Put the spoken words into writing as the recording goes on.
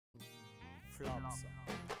Hi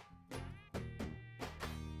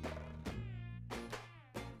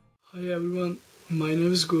everyone, my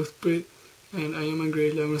name is Gurpreet and I am a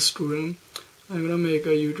grade 11 student. I'm gonna make a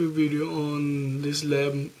YouTube video on this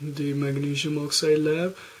lab, the magnesium oxide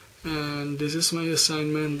lab, and this is my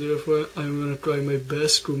assignment. Therefore, I'm gonna try my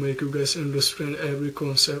best to make you guys understand every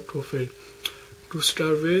concept of it. To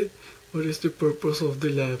start with, what is the purpose of the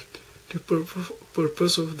lab? The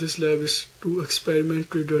purpose of this lab is to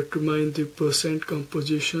experiment to determine the percent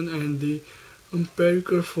composition and the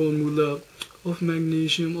empirical formula of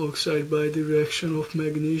magnesium oxide by the reaction of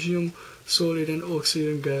magnesium solid and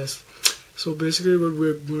oxygen gas. So basically what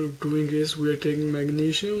we're doing is we're taking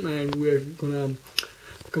magnesium and we're gonna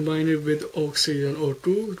combine it with oxygen or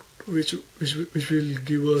two, which will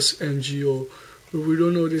give us MgO. But we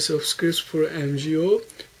don't know the subscripts for MgO,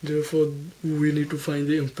 therefore we need to find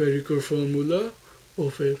the empirical formula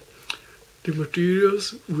of it. The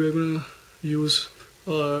materials we're gonna use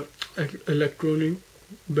are electronic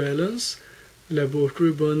balance,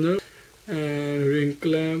 laboratory burner, and ring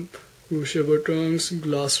clamp, crucible tongues,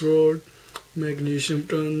 glass rod, magnesium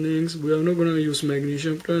turnings. We are not going to use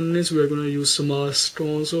magnesium turnings, we are going to use small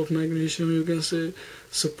stones of magnesium, you can say,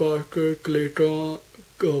 sparker, clay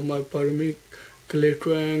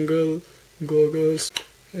triangle, goggles,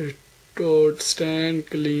 retort stand,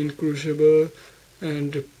 clean crucible,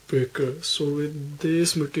 and breaker. So with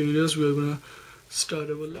these materials we are going to start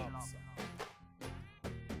our lab.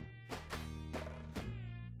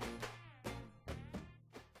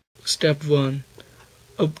 Step 1.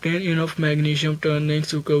 Obtain enough magnesium turnings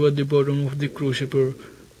to cover the bottom of the crucible.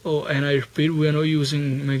 Oh, and I repeat, we are not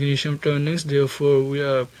using magnesium turnings, therefore we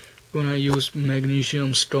are gonna use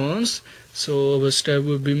magnesium stones. So our step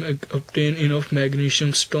will be obtain enough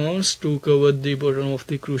magnesium stones to cover the bottom of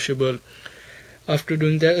the crucible. After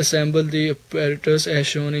doing that, assemble the apparatus as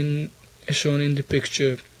shown in the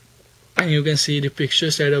picture. And you can see the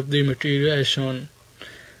picture set up the material as shown.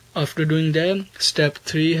 After doing that, step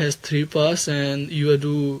 3 has 3 parts and you have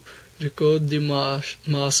to record the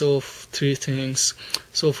mass of 3 things.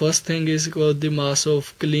 So first thing is record the mass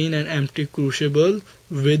of clean and empty crucible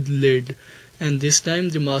with lid, and this time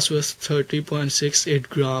the mass was 30.68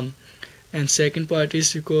 gram. And second part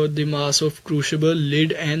is record the mass of crucible,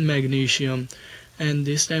 lid and magnesium, and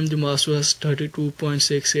this time the mass was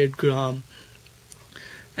 32.68 gram.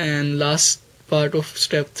 And last part of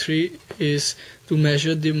step 3 is to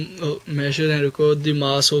measure and record the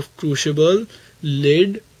mass of crucible,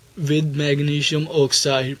 lid with magnesium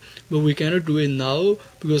oxide. But we cannot do it now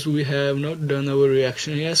because we have not done our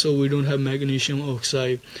reaction yet, so we don't have magnesium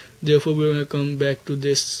oxide. Therefore we're going to come back to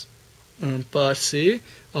this part C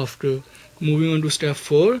after. Moving on to step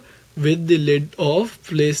 4, with the lid off,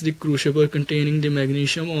 place the crucible containing the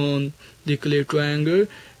magnesium on the clay triangle.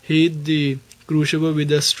 Heat the crucible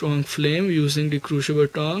with a strong flame using the crucible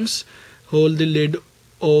tongs. Hold the lid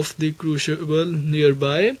of the crucible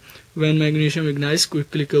nearby. When magnesium ignites,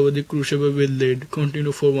 quickly cover the crucible with lid.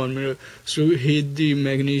 Continue for 1 minute. So you heat the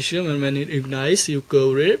magnesium, and when it ignites, you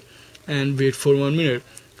cover it and wait for 1 minute.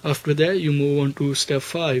 After that, you move on to step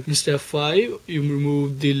 5. In step 5, you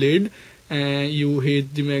remove the lid and you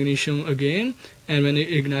heat the magnesium again, and when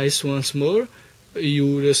it ignites once more,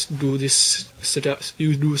 you just do this step.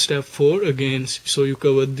 You do step 4 again, so you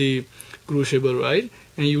cover the crucible, right?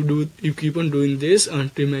 And you keep on doing this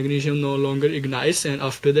until magnesium no longer ignites, and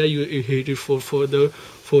after that you heat it for further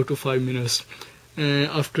 4 to 5 minutes. And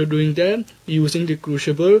after doing that, using the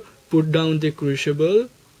crucible, put down the crucible,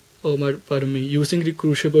 using the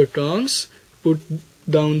crucible tongs, put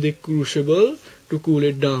down the crucible to cool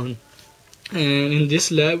it down. And in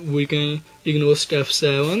this lab we can ignore step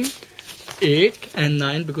 7, 8 and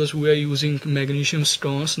 9 because we are using magnesium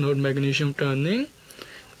stones, not magnesium turning.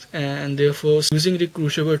 And therefore using the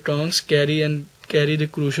crucible tongs, carry the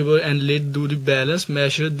crucible and lid, do the balance,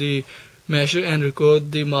 measure and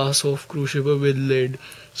record the mass of crucible with lid.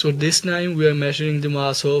 So this time we are measuring the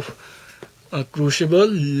mass of crucible,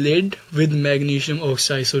 lid with magnesium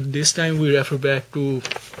oxide. So this time we refer back to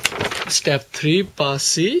step 3 part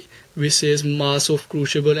C, which says mass of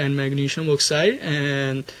crucible and magnesium oxide,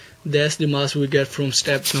 and that's the mass we get from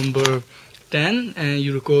step number 10, and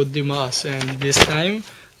you record the mass, and this time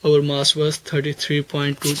our mass was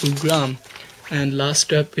 33.22 gram. And last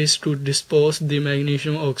step is to dispose the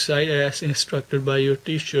magnesium oxide as instructed by your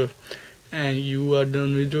teacher, and you are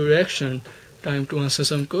done with the reaction. Time to answer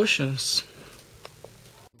some questions.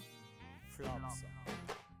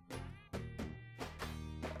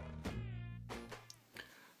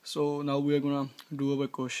 So now we are gonna do our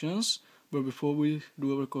questions, but before we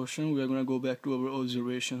do our question, we are gonna go back to our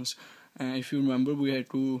observations. And if you remember, we had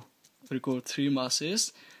to record three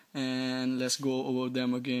masses, and let's go over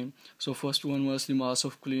them again. So first one was the mass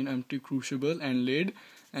of clean empty crucible and lid,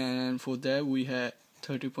 and for that we had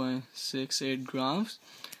 30.68 grams.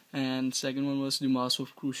 And second one was the mass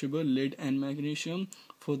of crucible, lid and magnesium.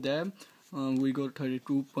 For that we got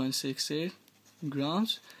 32.68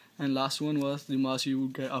 grams. And last one was the mass you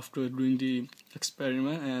would get after doing the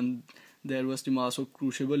experiment, and there was the mass of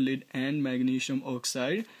crucible, lid and magnesium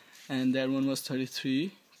oxide, and that one was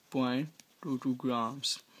 33.22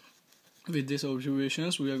 grams. With these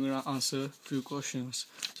observations we are going to answer few questions,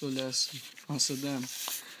 so let's answer them.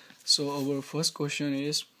 So our first question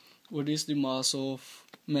is, what is the mass of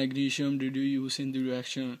magnesium did you use in the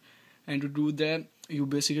reaction? And to do that, you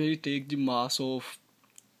basically take the mass of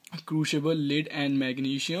crucible, lid and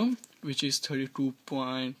magnesium, which is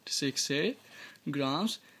 32.68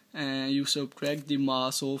 grams, and you subtract the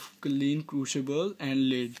mass of clean crucible and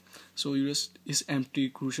lid. So yours is empty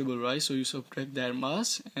crucible, right? So you subtract that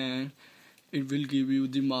mass and it will give you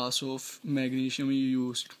the mass of magnesium you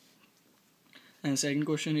used. And second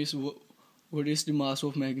question is, what is the mass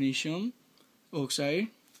of magnesium oxide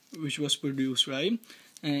which was produced, right?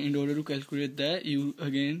 And in order to calculate that, you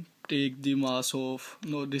again take the mass of,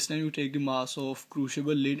 no, this time you take the mass of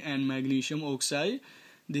crucible, lid and magnesium oxide.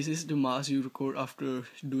 This is the mass you record after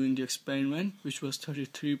doing the experiment, which was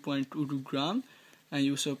 33.22 gram, and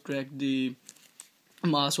you subtract the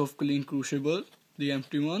mass of clean crucible, the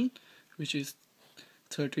empty one, which is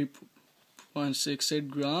 30.68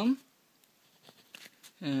 gram,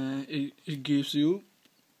 and it gives you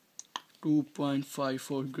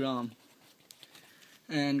 2.54 gram.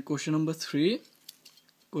 And question number 3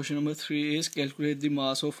 is, calculate the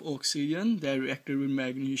mass of oxygen that reacted with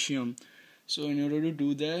magnesium. So in order to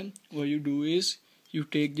do that, what you do is you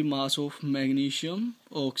take the mass of magnesium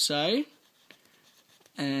oxide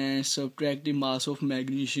and subtract the mass of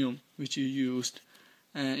magnesium which you used,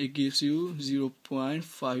 and it gives you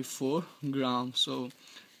 0.54 grams. So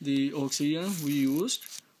the oxygen we used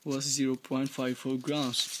was 0.54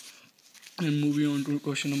 grams. And moving on to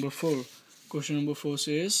question number 4. Question number 4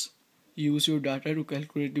 says, use your data to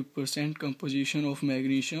calculate the percent composition of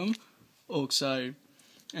magnesium oxide.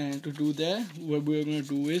 And to do that, what we're going to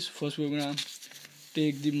do is, first we're going to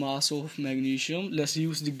take the mass of magnesium. Let's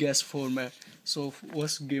use the gas format. So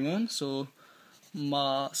what's given? So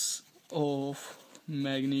mass of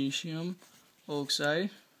magnesium oxide,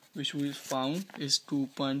 which we found, is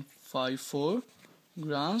 2.54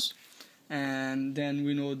 grams. And then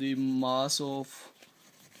we know the mass of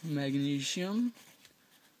magnesium,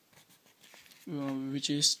 which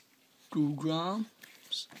is 2 grams,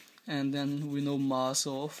 and then we know mass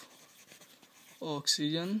of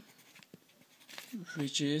oxygen,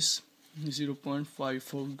 which is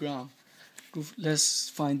 0.54 gram. Let's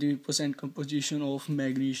find the percent composition of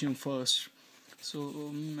magnesium first. So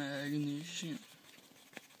magnesium,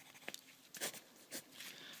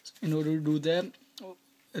 in order to do that,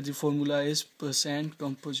 the formula is percent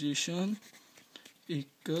composition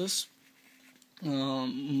equals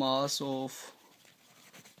mass of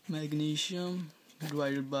magnesium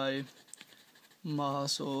divided by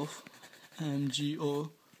mass of MgO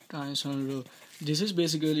times 100. This is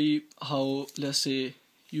basically how, let's say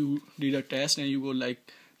you did a test and you got like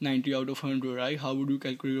 90 out of 100, right? How would you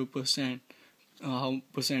calculate your percent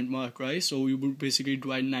mark, right? So you would basically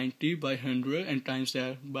divide 90 by 100 and times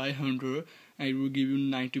that by 100, and it will give you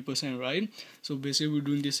 90%, right? So basically we're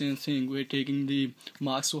doing the same thing. We're taking the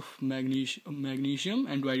mass of magnesium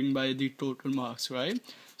and dividing by the total mass, right?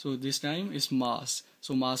 So this time is mass.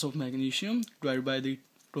 So mass of magnesium divided by the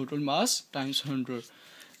total mass times 100.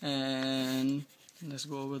 And let's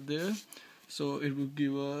go over there. So it will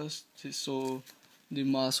give us this. So the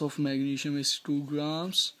mass of magnesium is 2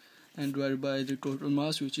 grams and divided by the total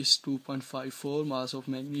mass, which is 2.54 mass of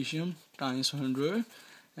magnesium times 100,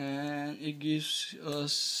 and it gives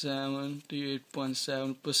us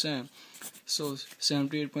 78.7%. So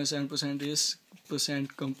 78.7% is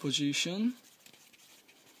percent composition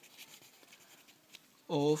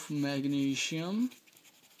of magnesium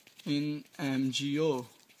in MgO.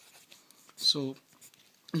 So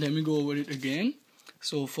let me go over it again.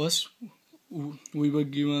 So first we were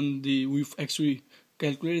given we've actually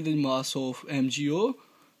calculated the mass of MgO,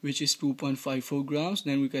 which is 2.54 grams.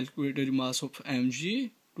 Then we calculated the mass of Mg,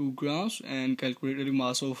 2 grams, and calculated the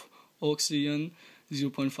mass of oxygen,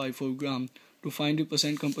 0.54 gram. To find the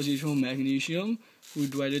percent composition of magnesium, we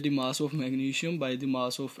divided the mass of magnesium by the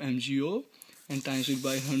mass of MgO and times it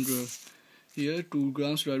by 100. Here 2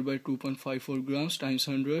 grams divided by 2.54 grams times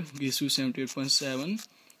 100 gives you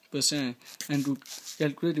 78.7%. And to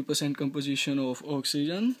calculate the percent composition of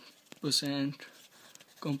oxygen, percent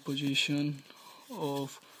composition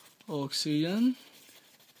of oxygen,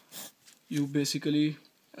 you basically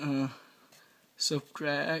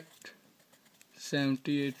subtract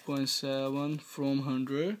 78.7 from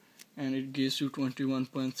 100 and it gives you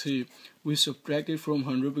 21.3. We subtract it from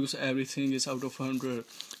 100 because everything is out of 100,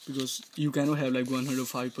 because you cannot have like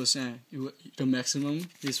 105%. The maximum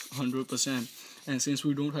is 100%, and since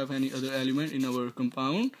we don't have any other element in our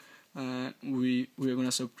compound, we are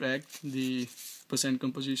gonna subtract the percent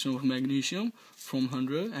composition of magnesium from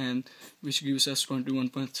 100, and which gives us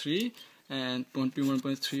 21.3, and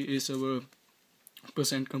 21.3 is our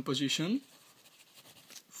percent composition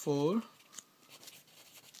for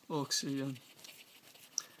oxygen.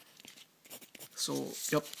 So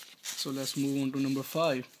yep, so let's move on to number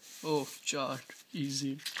 5. Oh, chart,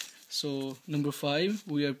 easy. So number 5,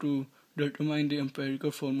 we have to determine the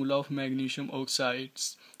empirical formula of magnesium oxide,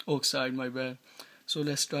 my bad. So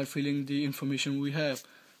let's start filling the information we have.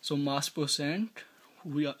 So mass percent,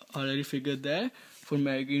 we already figured that. For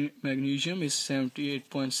magnesium is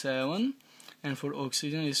 78.7 and for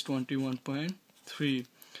oxygen is 21.3.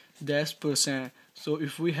 That's percent. So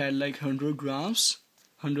if we had like 100 grams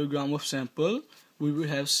of sample, we will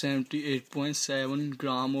have 78.7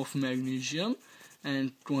 gram of magnesium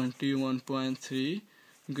and 21.3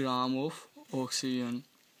 gram of oxygen.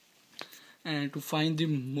 And to find the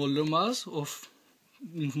molar mass of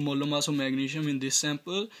magnesium in this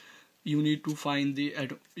sample, you need to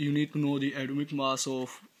know the atomic mass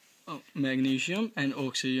of magnesium and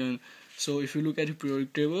oxygen. So if you look at the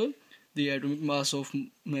periodic table, the atomic mass of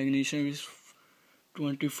magnesium is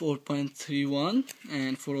 24.31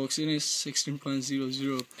 and for oxygen is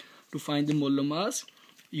 16.00. To find the molar mass,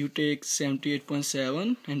 you take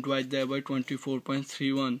 78.7 and divide that by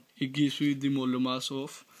 24.31. It gives you the molar mass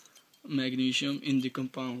of magnesium in the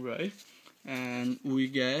compound, right? And we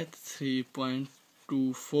get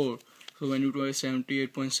 3.24. So when you divide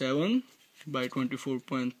 78.7 by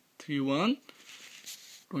 24.31,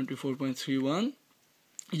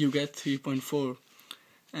 you get 3.4.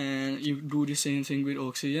 And you do the same thing with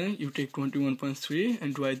oxygen. You take 21.3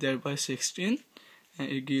 and divide that by 16 and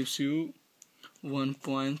it gives you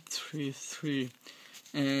 1.33.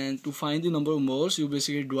 And to find the number of moles, you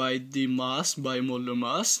basically divide the mass by molar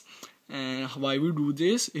mass. And why we do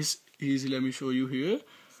this is easy. Let me show you here.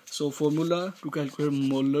 So formula to calculate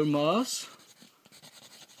molar mass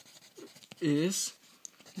is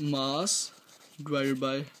mass divided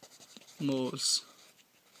by moles,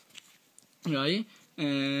 right?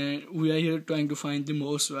 And we are here trying to find the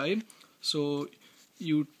moles, right? So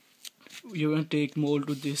you're gonna take mole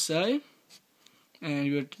to this side and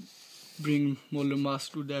you bring molar mass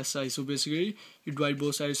to that side. So basically you divide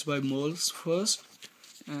both sides by moles first,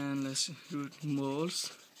 and let's do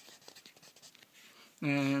moles,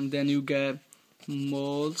 and then you get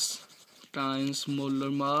moles times molar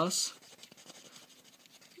mass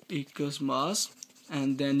equals mass.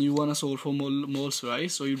 And then you wanna solve for moles, right?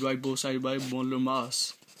 So you divide both sides by molar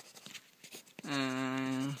mass,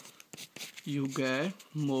 and you get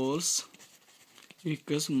moles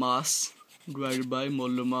equals mass divided by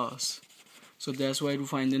molar mass. So that's why to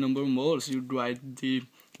find the number of moles, you divide the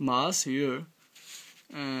mass here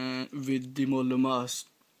with the molar mass.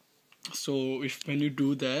 So when you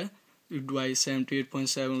do that, you divide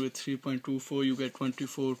 78.7 with 3.24, you get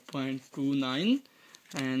 24.29.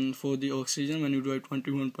 And for the oxygen, when you divide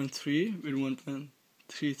 21.3 with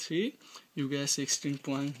 1.33, you get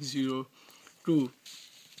 16.02.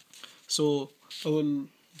 So our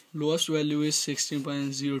lowest value is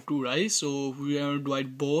 16.02, right? So we are going to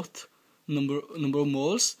divide both number of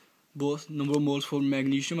moles for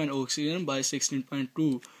magnesium and oxygen by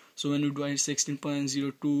 16.2. So when you divide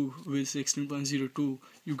 16.02 with 16.02,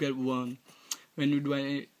 you get 1. When you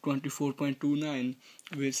divide 24.29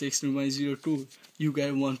 with 16.02, you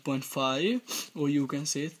get 1.5, or you can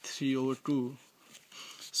say 3/2.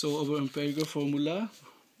 So our empirical formula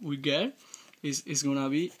we get is gonna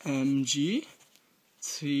be mg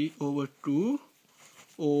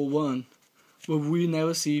 3/2/1. But we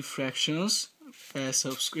never see fractions as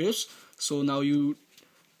subscripts, so now you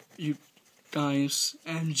times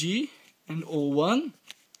mg and O1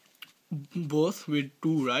 both with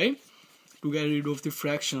 2, right, to get rid of the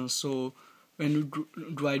fractions. So when you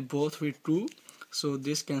divide both with 2, so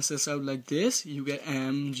this cancels out like this, you get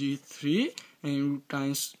Mg3, and you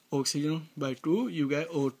times oxygen by 2, you get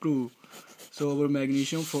O2. So our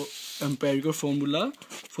magnesium for empirical formula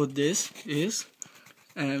for this is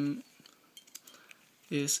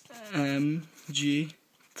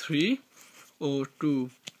Mg3O2.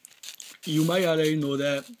 You might already know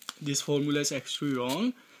that this formula is actually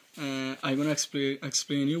wrong. I'm gonna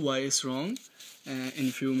explain you why it's wrong.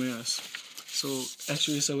 in few minutes. So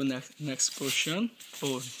actually it's our next question,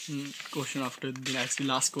 or question after the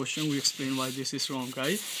last question. We explain why this is wrong,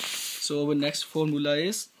 right? So our next formula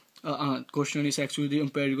is question is actually the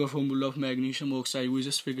empirical formula of magnesium oxide. We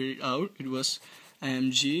just figured it out. It was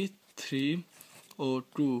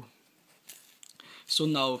Mg3O2. So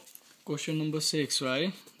now question number 6,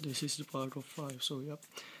 right? This is the part of 5. So yep.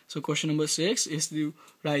 So question number 6 is to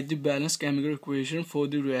write the balanced chemical equation for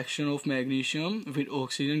the reaction of magnesium with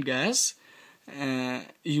oxygen gas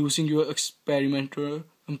using your experimental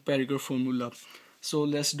empirical formula. So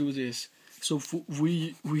let's do this. So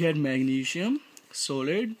we had magnesium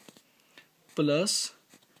solid plus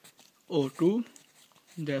O2.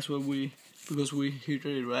 That's what because we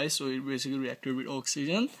heated it, right? So it basically reacted with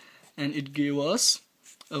oxygen and it gave us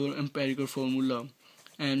our empirical formula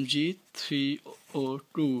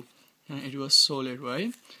Mg3O2, and it was solid,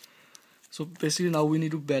 right? So basically now we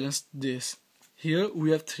need to balance this. Here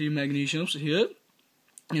we have 3 magnesiums here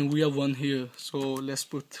and we have 1 here, so let's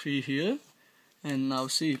put 3 here. And now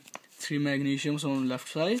see, 3 magnesiums on left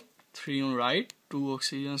side, 3 on right, 2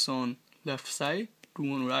 oxygens on left side, 2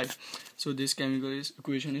 on right. So this chemical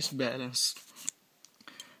equation is balanced.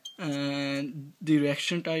 And the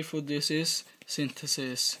reaction type for this is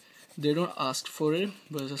synthesis. They don't ask for it,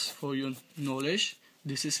 but just for your knowledge,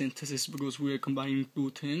 this is synthesis because we are combining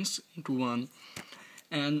 2 things into one.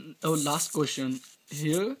 And our last question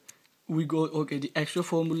here, we go, okay, the actual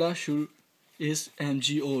formula is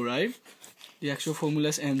MgO, right? The actual formula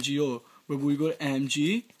is MgO, but we got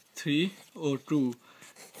Mg3O2.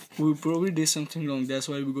 We probably did something wrong, that's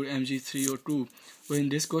why we got Mg3O2. But in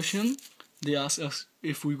this question, they ask us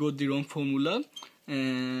if we got the wrong formula,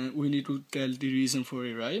 and we need to tell the reason for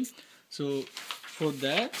it, right? So for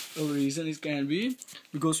that, our reason can be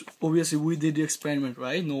because obviously we did the experiment,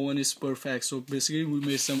 right? No one is perfect, so basically we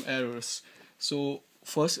made some errors. So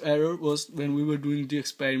first error was when we were doing the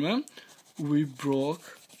experiment, we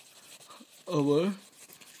broke our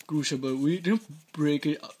crucible. We didn't break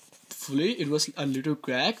it fully, it was a little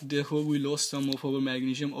crack, therefore we lost some of our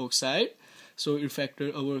magnesium oxide, so it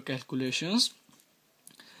affected our calculations.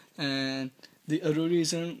 And the other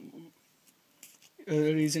reason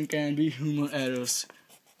can be human errors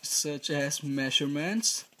such as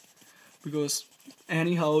measurements, because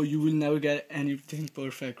anyhow you will never get anything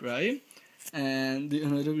perfect, right? And the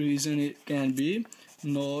another reason it can be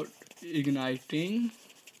not igniting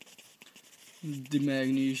the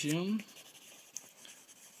magnesium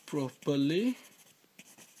properly.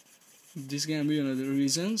 This can be another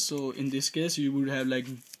reason. So in this case you would have like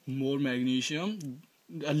more magnesium,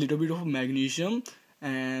 a little bit of magnesium,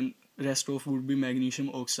 and rest of would be magnesium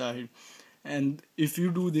oxide. And if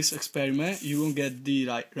you do this experiment you won't get the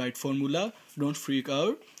right formula. Don't freak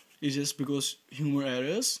out, it's just because human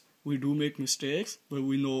errors. We do make mistakes, but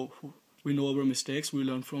we know our mistakes, we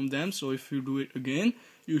learn from them. So if you do it again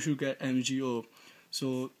you should get MgO.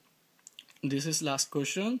 So this is last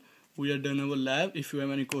question. We are done our lab. If you have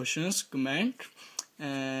any questions, comment,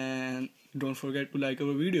 and don't forget to like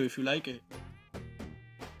our video if you like it.